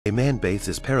A man bathes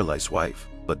his paralyzed wife,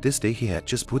 but this day he had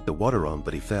just put the water on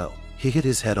but he fell. He hit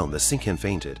his head on the sink and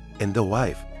fainted, and the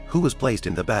wife, who was placed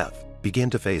in the bath,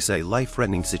 began to face a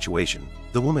life-threatening situation.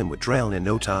 The woman would drown in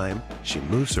no time. She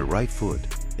moves her right foot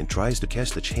and tries to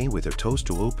catch the chain with her toes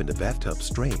to open the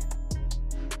bathtub's drain.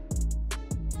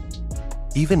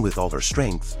 Even with all her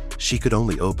strength, she could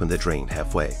only open the drain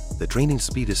halfway. The draining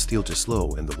speed is still too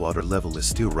slow and the water level is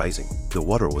still rising. The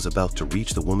water was about to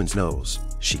reach the woman's nose.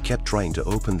 She kept trying to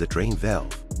open the drain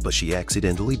valve, but she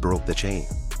accidentally broke the chain.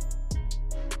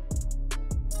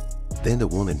 Then the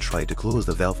woman tried to close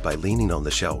the valve by leaning on the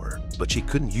shower, but she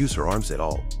couldn't use her arms at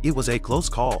all. It was a close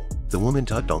call. The woman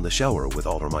tugged on the shower with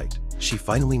all her might. She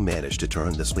finally managed to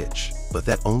turn the switch, but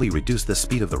that only reduced the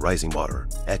speed of the rising water.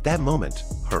 At that moment,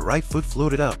 her right foot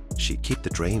floated up. She kept the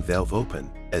drain valve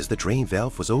open. As the drain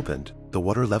valve was opened, the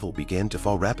water level began to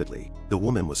fall rapidly. The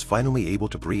woman was finally able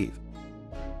to breathe.